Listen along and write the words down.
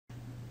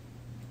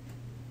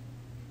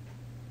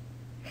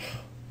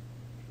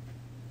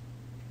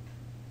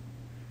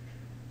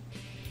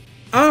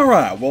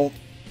Alright, well,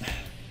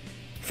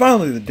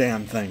 finally the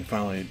damn thing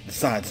finally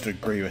decides to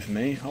agree with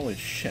me. Holy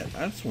shit,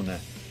 I just want to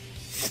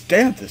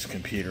stab this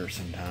computer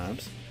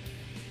sometimes.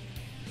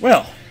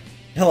 Well,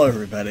 hello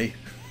everybody.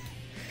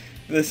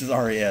 This is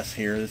RES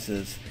here. This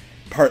is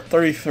part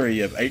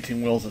 33 of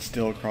 18 Wheels of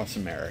Steel Across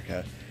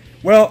America.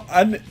 Well,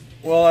 I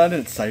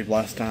didn't save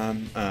last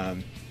time.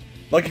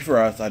 Lucky for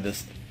us,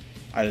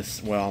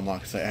 well, I'm not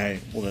gonna say, hey,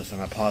 I'm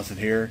gonna pause it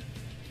here,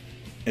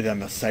 and I'm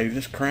gonna save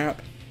this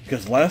crap,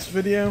 because last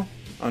video,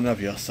 I don't know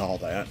if y'all saw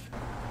that.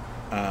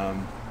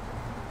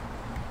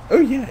 Oh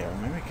yeah,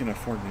 maybe I can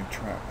afford a new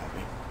truck,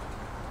 maybe.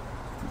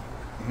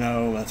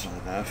 No, that's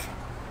not enough.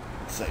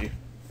 Let's see.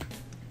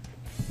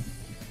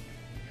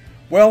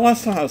 Well,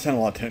 last time I was having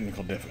a lot of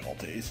technical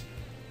difficulties.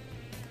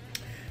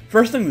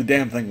 First thing, the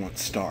damn thing wouldn't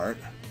start.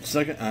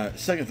 Second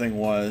thing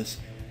was,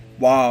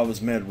 while I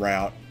was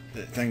mid-route,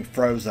 the thing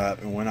froze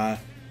up, and when I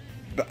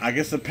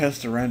guess I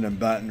pressed a random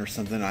button or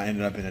something, I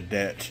ended up in a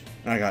ditch,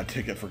 and I got a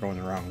ticket for going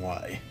the wrong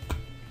way.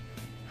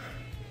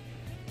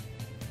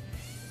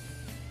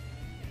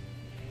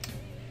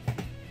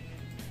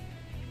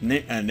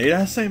 Need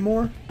I say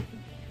more?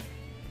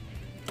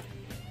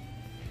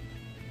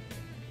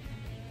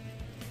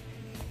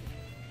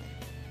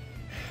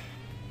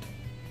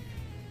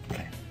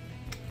 Okay.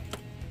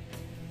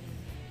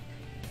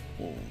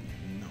 Oh,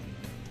 no.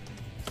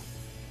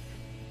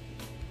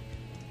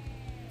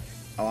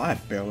 Oh, I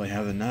barely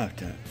have enough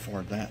to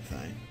afford that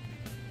thing.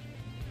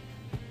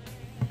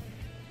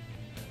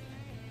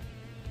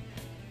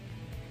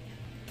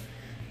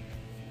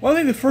 Well, I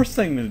think the first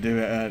thing to do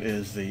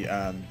is the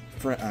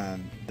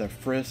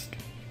Frisk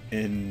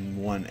in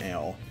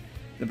 1L.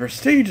 The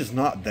Prestige is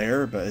not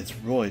there, but it's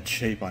really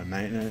cheap on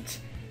maintenance,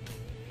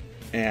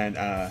 and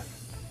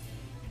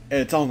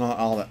it's not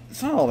all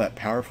that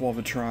powerful of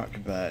a truck,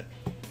 but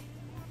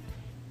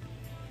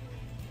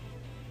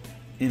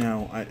you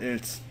know,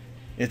 it's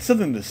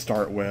something to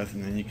start with,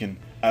 and then you can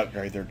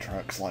upgrade their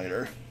trucks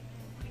later.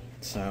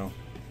 So,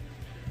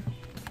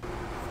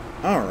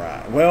 all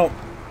right, well,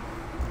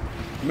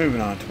 moving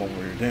on to what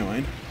we were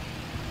doing.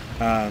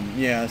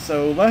 Yeah,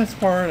 so last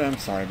part, I'm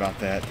sorry about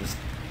that. Just,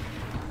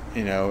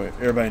 you know,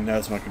 everybody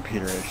knows my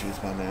computer issues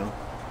by now.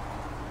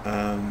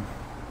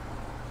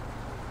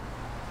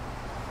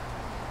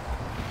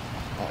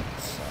 Oh,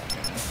 this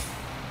sucks.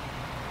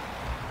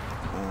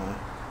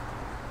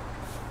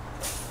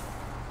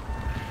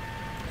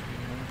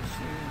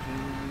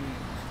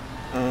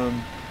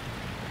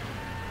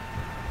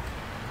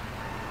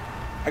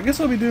 I guess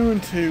I'll be doing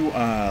to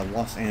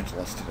Los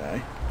Angeles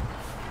today.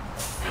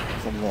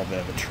 It's a little bit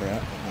of a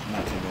trip, but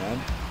not too bad.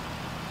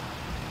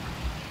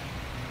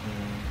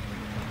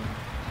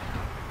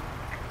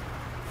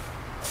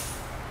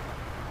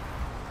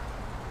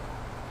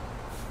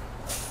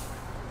 I'm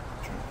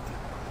trying to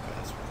think of the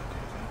best way to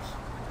do this.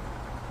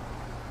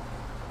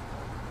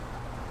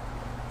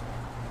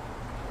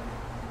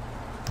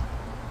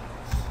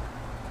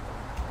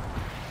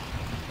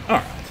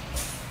 Alright.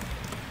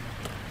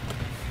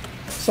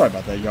 Sorry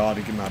about that, y'all.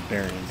 To get my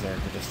bearings there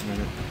for just a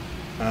minute.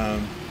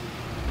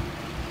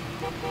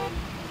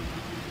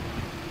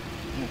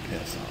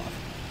 Piss off.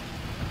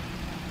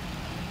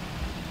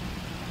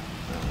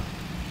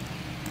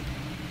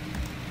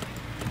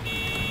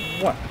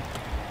 What?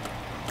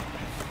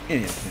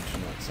 Any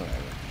attention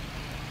whatsoever.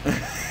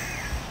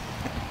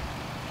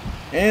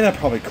 And I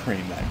probably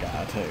creamed that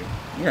guy too.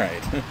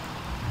 Great.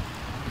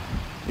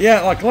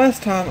 Yeah, like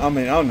last time, I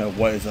mean, I don't know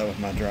what is up with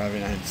my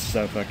driving. I'm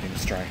so fucking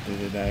distracted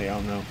today. I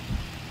don't know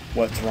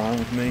what's wrong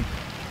with me.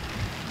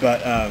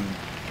 But,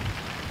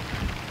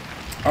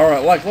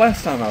 alright, like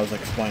last time I was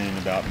explaining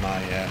about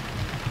my,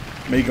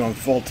 me going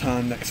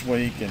full-time next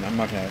week, and I'm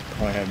not going to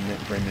probably have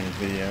very many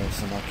videos,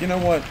 so I'm like, you know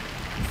what,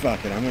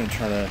 fuck it, I'm going to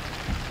try to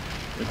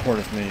record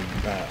as many,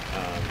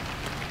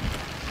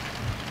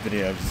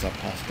 videos as I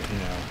possibly,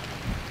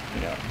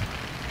 you know,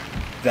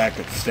 that I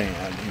could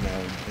stand, you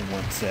know, in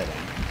one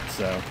setting.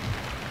 So,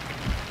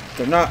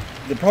 they're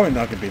probably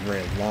not going to be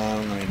very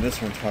long. I mean, this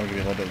one's probably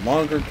going to be a little bit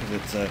longer because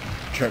it's a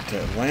trip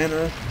to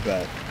Atlanta,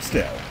 but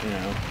still, you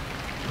know.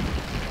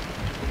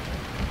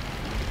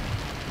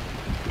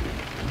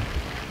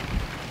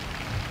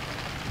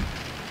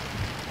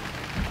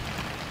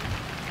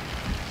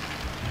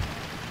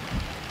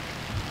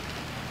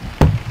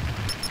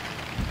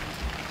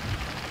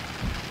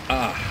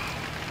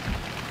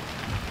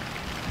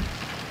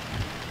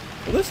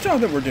 Well, this job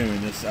that we're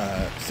doing is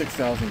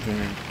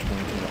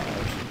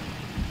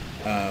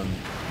 $6,322.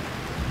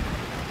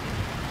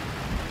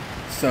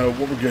 So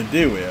what we're going to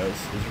do is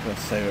we're going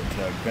to save it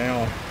to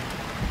about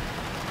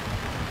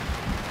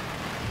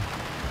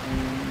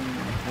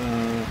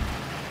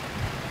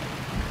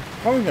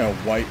probably going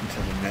to wait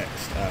until the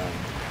next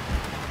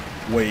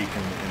week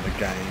in the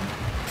game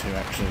to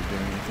actually do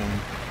anything,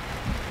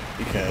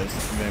 because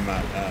they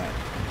might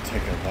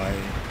take away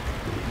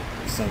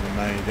some of the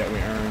money that we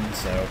earn.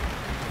 So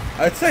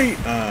I'd say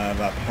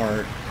about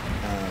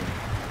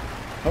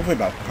hopefully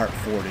about part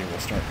 40 we'll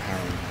start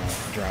hiring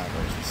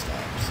drivers and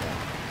stuff. So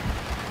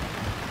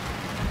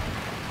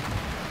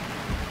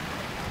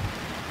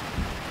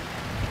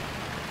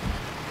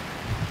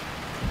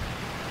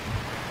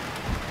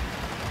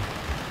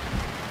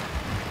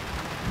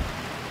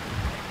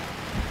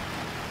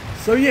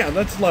So yeah,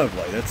 that's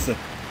lovely. That's the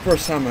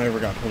first time I ever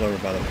got pulled over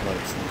by the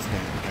police in this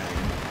damn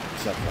game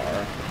so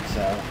far.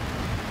 So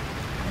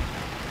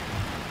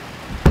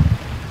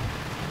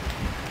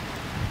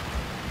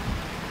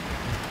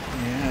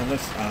yeah,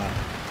 let's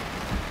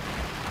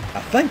I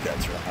think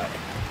that's right.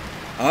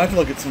 I'll have to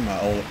look at some of my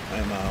older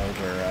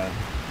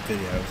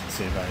videos and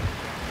see if I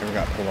ever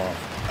got pulled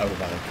over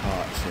by the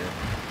cops here.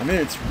 I mean,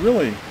 it's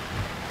really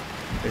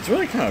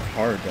kind of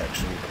hard to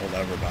actually be pulled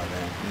over by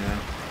them, you know?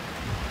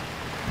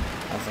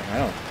 I was like, I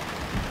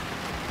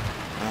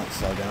don't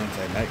slow down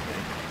until they make me.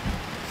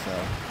 So,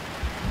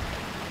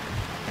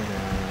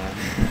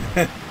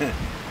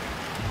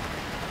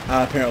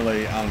 I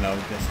apparently, I don't know,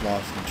 just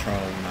lost control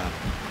when I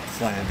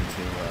slammed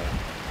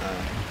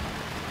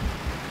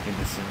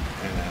into some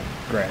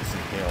grassy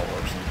hill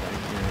or something,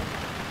 you know?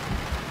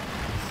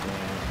 So,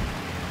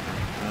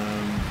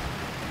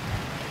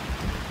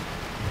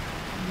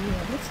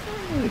 yeah, that's not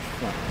really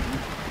fun,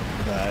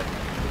 but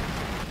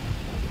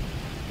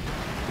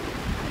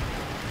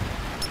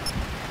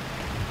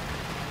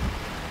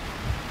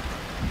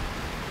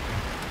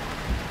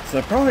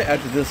so probably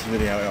after this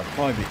video, it'll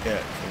probably be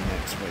it for the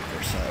next week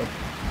or so.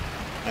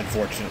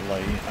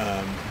 Unfortunately,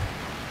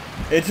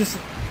 it just,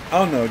 I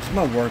don't know, just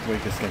my work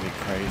week is gonna be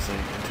crazy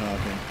until I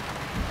can,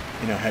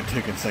 you know, have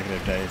 2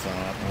 consecutive days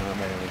off when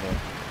I'm able to,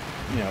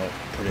 you know,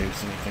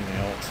 produce anything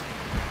else.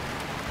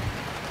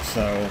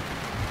 So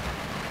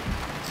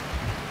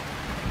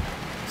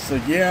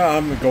yeah,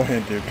 I'm gonna go ahead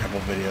and do a couple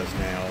videos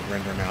now,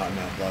 render them out and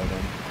upload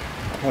them.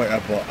 I'll probably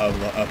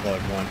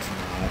upload one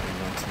tonight and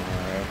one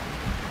tomorrow.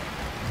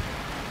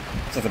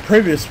 So the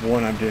previous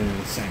one I'm doing in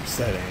the same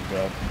setting,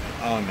 but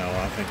I don't know,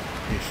 I think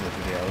each of the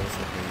videos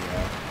will be,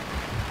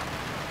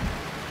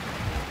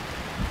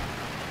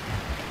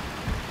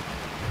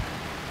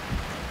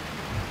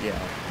 yeah,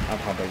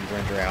 I'll probably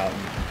render out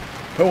and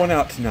put one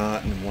out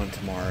tonight and one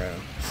tomorrow,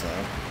 so,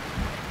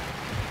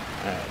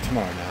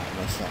 tomorrow night,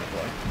 most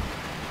likely.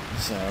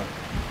 So,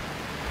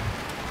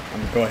 I'm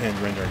going to go ahead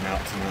and render them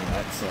out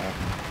tonight, so I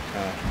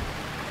can,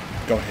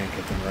 go ahead and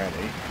get them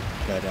ready,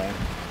 but,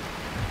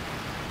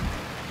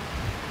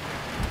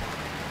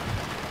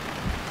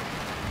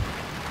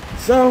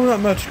 so, not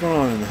much going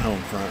on in the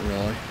home front,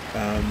 really.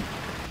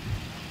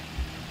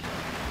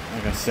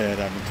 Like I said,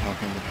 I've been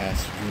talking the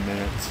past few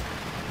minutes.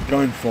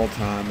 Going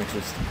full-time, it's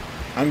just,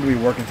 I'm going to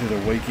be working through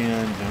the weekend,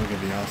 and I'm going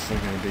to be also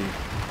going to be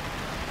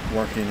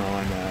working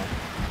on,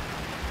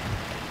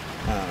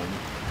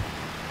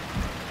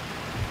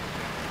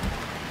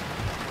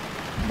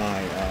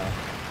 my,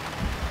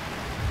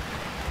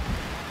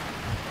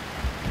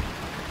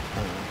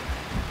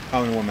 I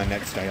don't know when my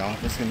next day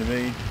off is going to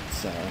be,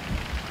 so.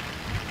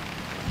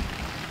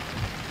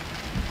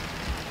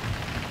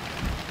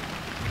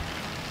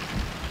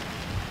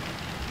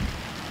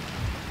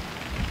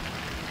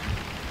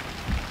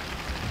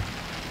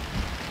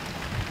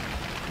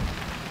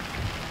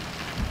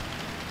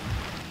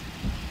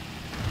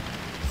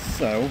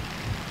 So,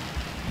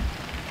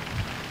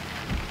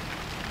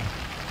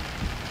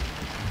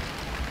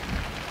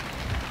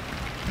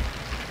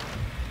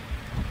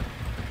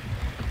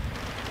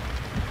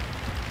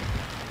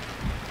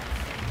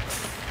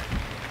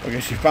 I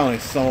guess you finally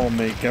saw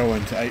me go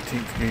into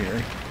 18th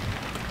gear.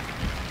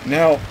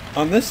 Now,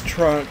 on this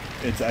truck,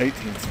 it's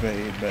 18th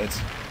speed,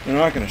 but you're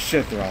not going to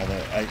shift through all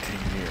the 18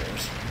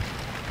 gears.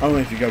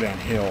 Only if you go down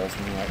hills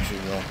when you actually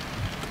will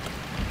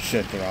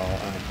shift through all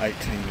 18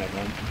 of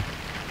them.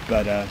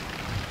 But,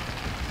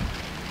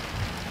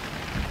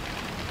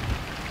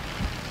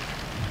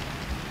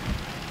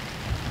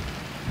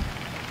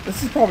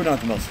 this is probably not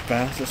the most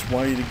fastest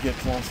way to get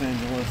to Los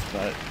Angeles,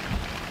 but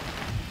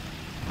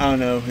I don't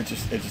know, it's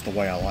just the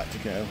way I like to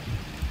go.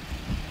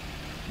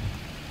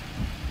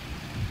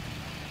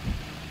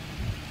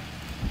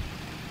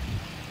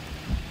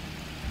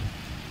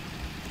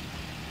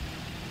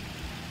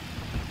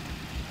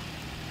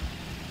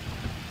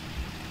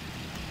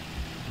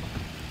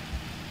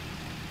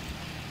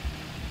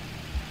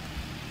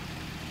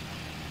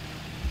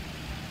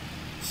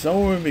 So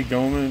we're going to be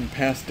going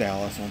past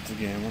Dallas once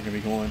again. We're going to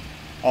be going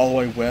all the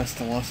way west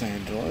to Los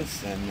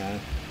Angeles, and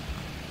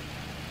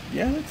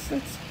yeah,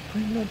 that's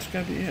pretty much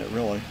going to be it,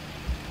 really.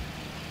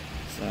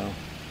 So,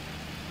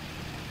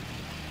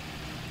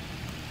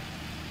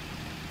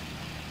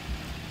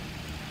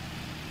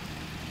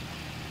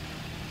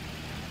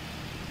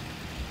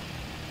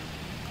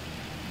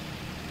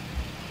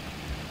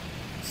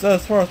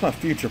 as far as my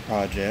future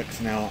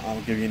projects, now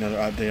I'll give you another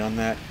update on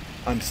that.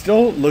 I'm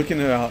still looking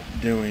about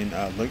doing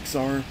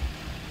Luxor.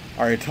 I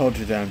already told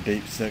you that I'm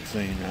deep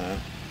sixing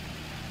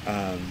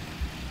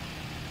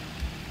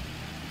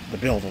the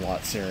Build a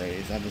Lot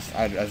series. I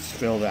just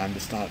feel that I'm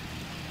just not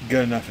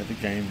good enough at the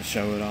game to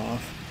show it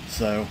off.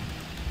 So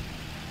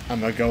I'm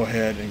gonna go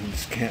ahead and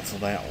just cancel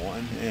that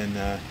one.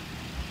 And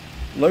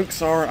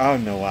Luxor, I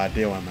have no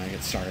idea when I'm gonna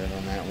get started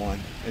on that one.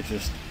 It's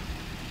just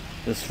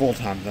this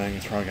full-time thing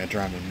is probably gonna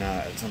drive me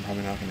nuts. I'm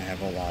probably not gonna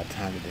have a lot of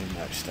time to do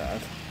much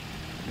stuff.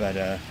 But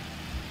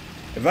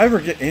if I ever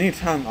get any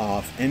time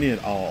off, any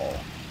at all,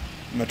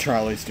 I'm gonna try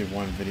at least do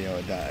one video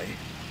a day.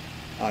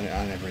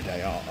 on every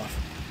day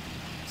off.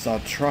 So I'll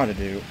try to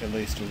do at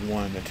least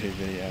 1 to 2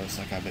 videos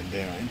like I've been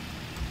doing.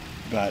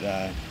 But,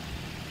 I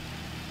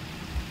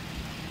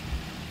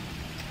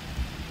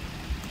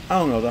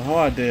don't know, the whole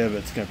idea of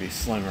it's going to be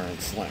slimmer and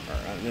slimmer.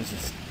 This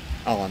is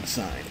all I'm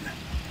saying.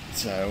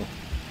 So,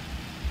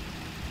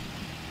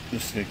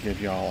 just to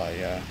give y'all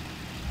a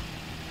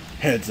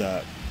heads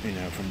up, you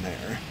know, from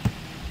there.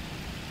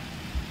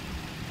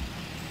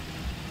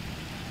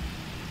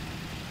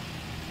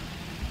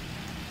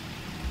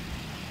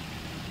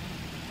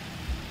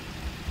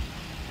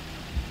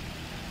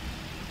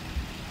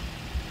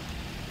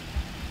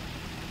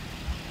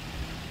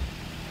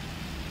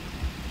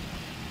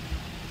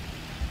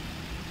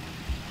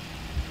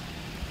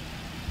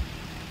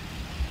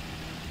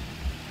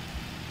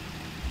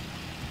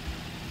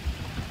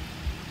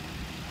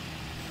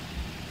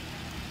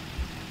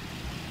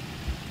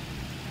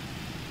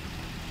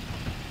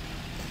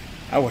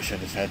 I wish I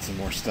just had some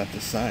more stuff to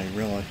say,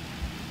 really.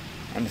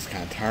 I'm just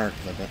kind of tired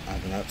because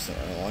I've been up so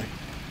early.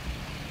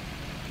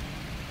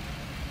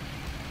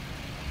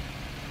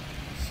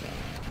 So.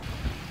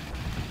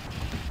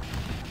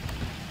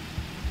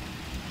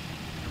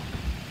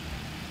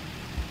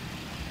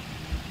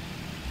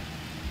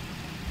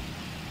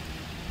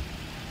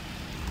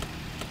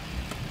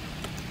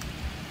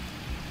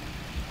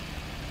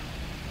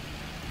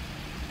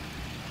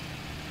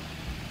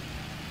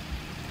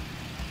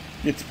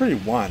 It's pretty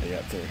windy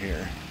up through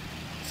here,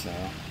 so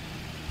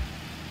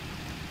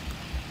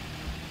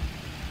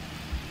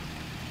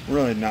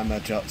really not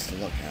much else to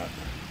look at.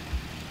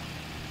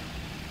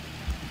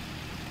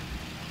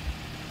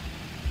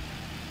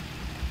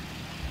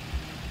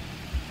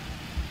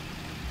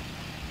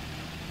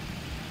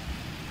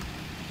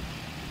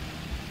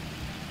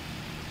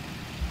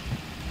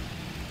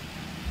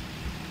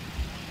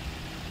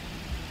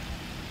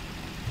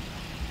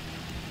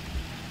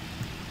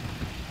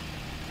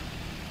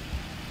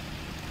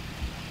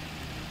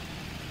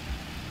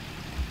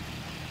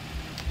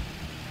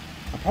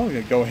 I'm probably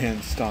going to go ahead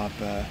and stop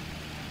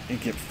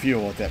and get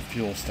fuel at that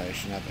fuel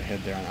station up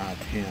ahead there on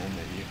I-10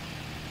 that you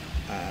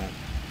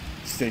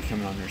see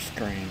coming on your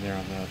screen there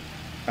on the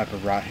upper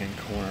right-hand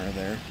corner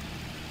there.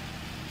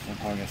 So I'm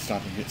probably going to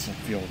stop and get some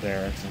fuel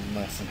there because I'm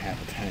less than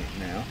half a tank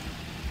now.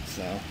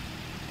 So.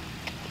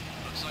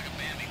 Looks like a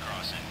Bambi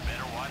crossing.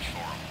 Better watch for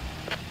them.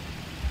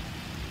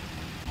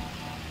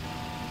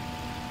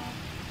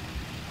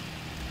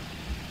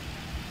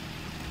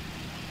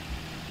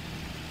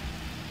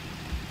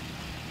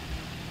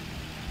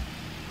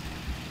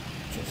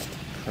 Just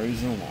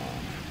cruising along.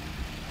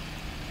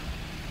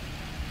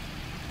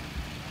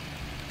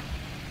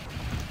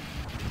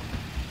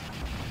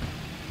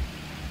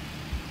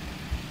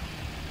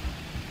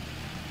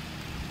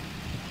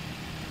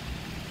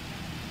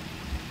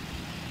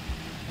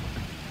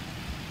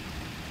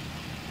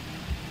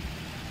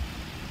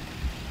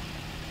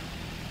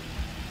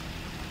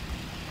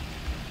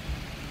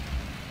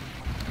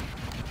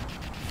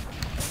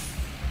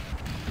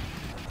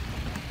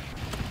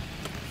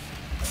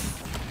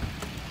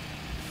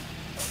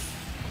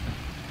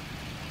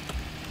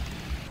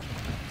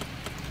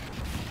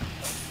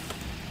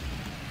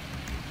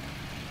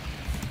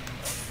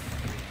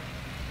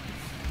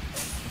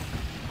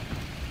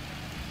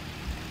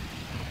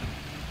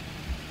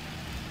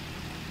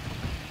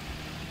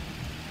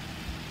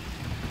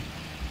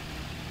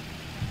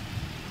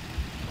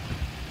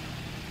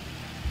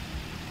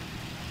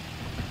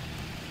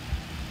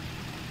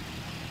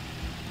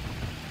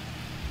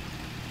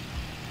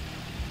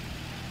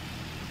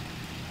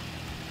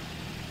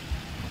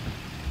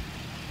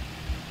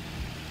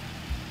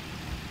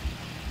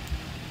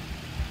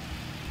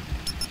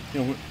 You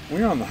know, when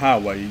you're on the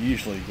highway, you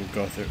usually will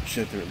go through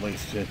shit through at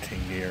least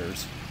 15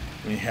 gears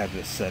when you have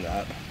this set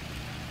up.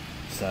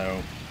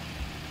 So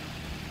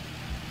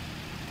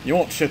you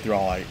won't shit through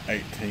all 18,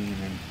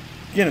 and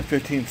getting a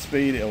 15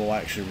 speed, it will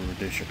actually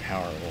reduce your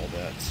power a little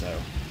bit. So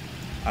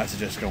I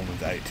suggest going with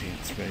the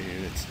 18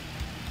 speed.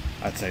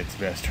 I'd say it's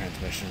the best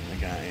transmission in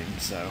the game.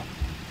 So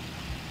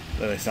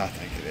at least I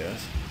think it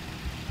is.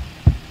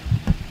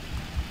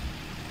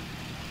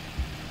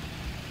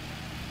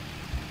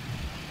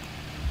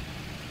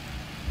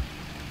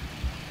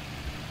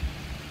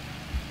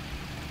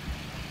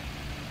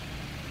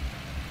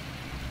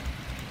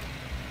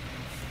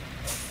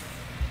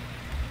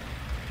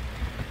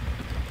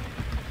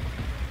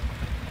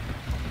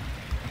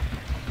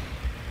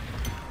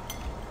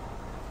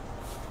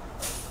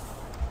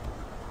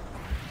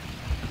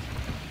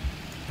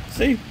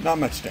 See, not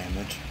much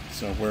damage,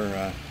 so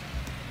we're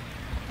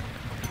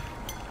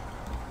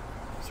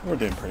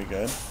doing pretty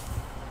good.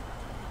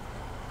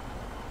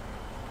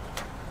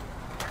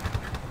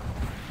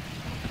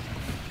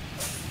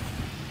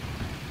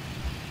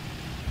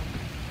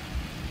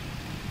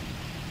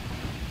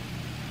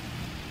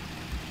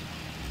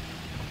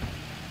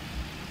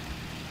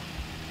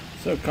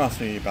 So it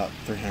cost me about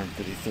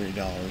 $353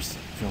 to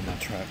fill my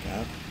truck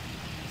up.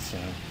 So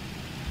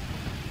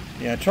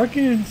yeah,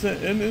 trucking is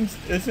an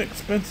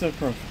expensive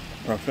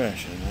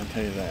profession, I'll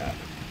tell you that.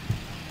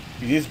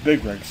 These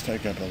big rigs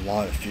take up a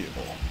lot of fuel,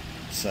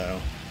 so...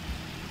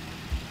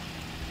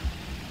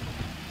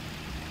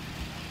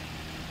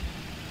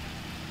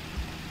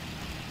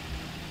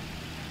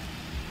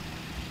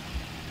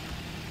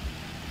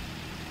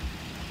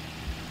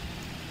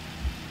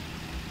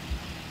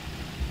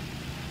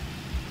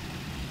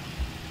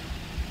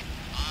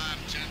 I'm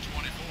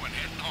 1024 and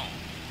heading home.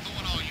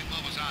 Throwing all you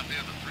bubbas out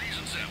there the 3s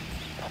and 7s.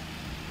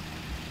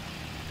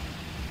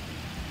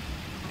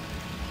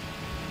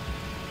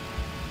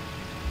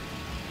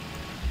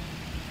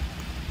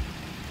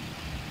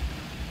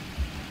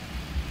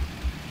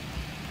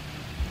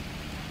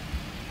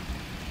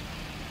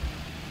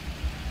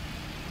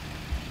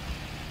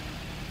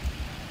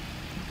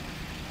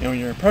 You know, when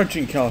you're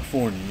approaching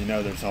California, you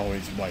know there's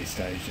always way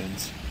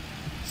stations.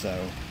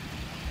 So,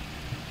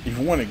 if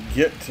you want to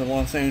get to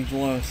Los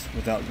Angeles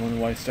without going to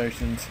way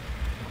stations,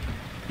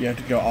 you have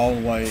to go all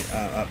the way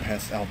up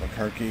past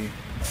Albuquerque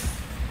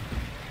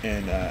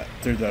and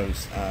through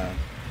those,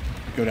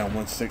 go down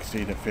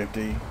 160 to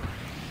 50,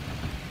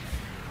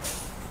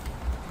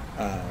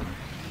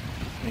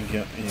 and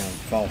get,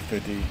 follow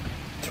 50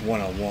 to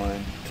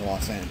 101 to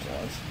Los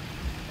Angeles.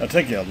 It'll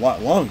take you a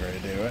lot longer to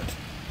do it,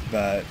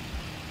 but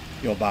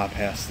you'll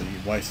bypass the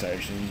way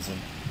stations and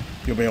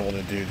you'll be able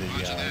to do the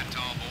Roger that,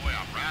 tall boy.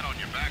 I'm right on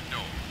your back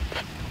door.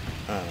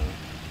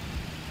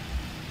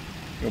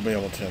 you'll be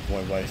able to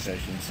avoid way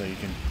stations, so you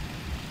can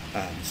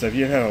so if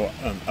you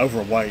have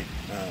overweight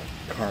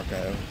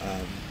cargo,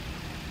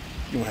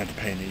 you won't have to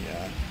pay any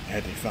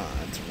heavy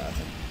fines or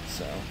nothing.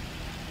 So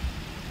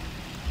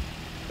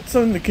it's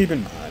something to keep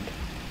in mind,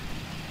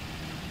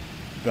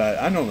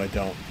 but I normally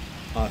don't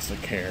honestly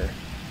care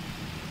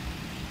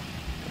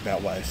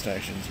about way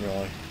stations,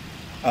 really.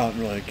 I don't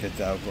really get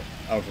the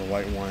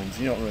overweight ones.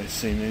 You don't really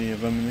see many of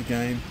them in the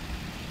game,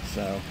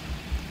 so.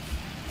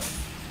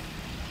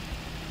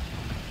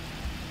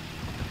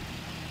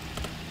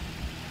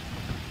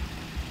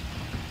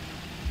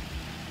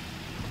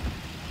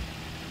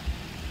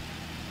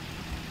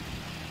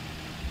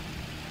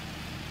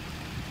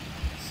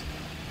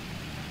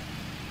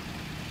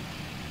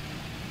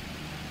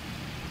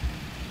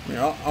 I mean,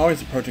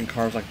 always approaching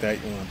cars like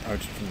that, you want to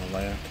approach it from the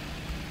left,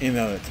 even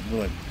though it's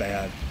really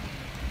bad.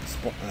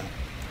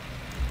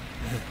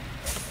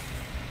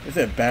 It's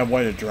a bad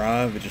way to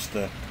drive, but just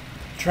the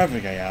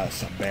traffic AI is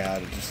so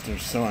bad. They're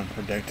so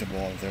unpredictable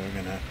if they're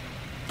gonna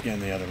get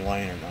in the other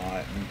lane or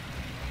not, and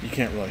you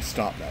can't really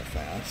stop that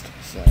fast.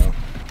 So.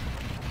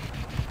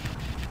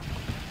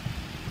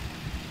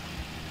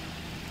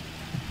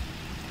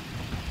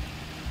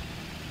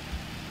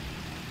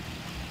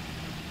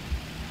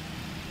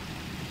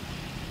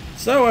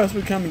 So as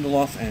we come into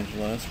Los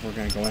Angeles, we're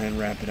going to go ahead and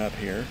wrap it up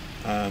here.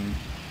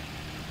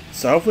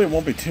 So hopefully it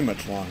won't be too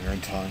much longer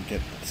until I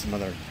get some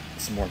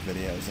more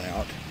videos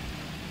out.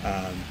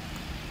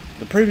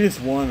 The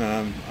previous one,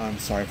 I'm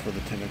sorry for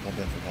the technical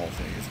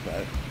difficulties,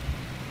 but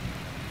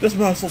just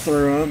muscle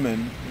through them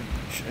and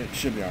it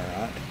should be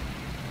alright.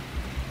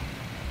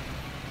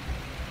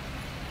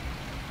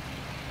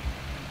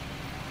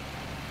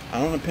 I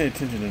don't want to pay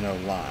attention to no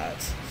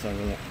lights, so I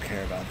really don't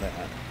care about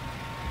that.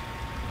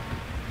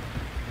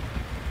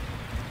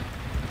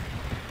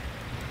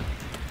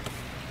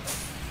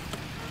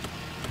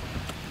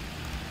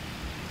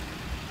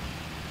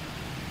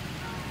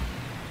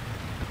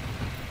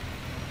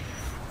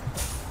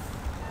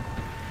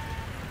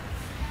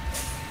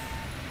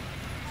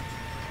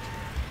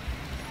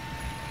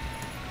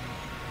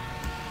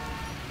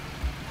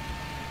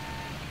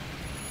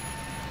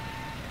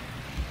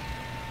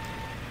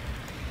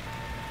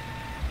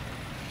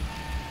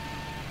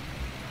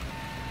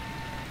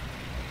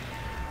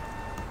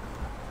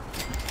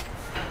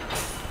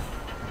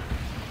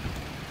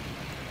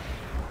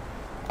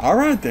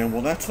 Alright then,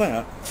 well that's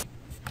that.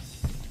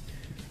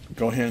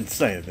 Go ahead and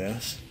save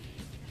this.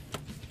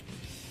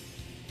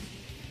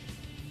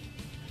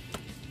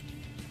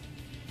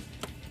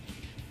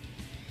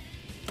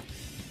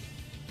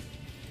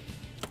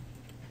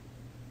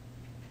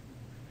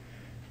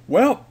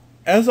 Well,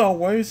 as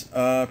always,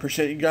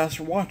 appreciate you guys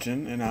for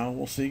watching, and I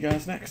will see you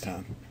guys next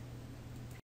time.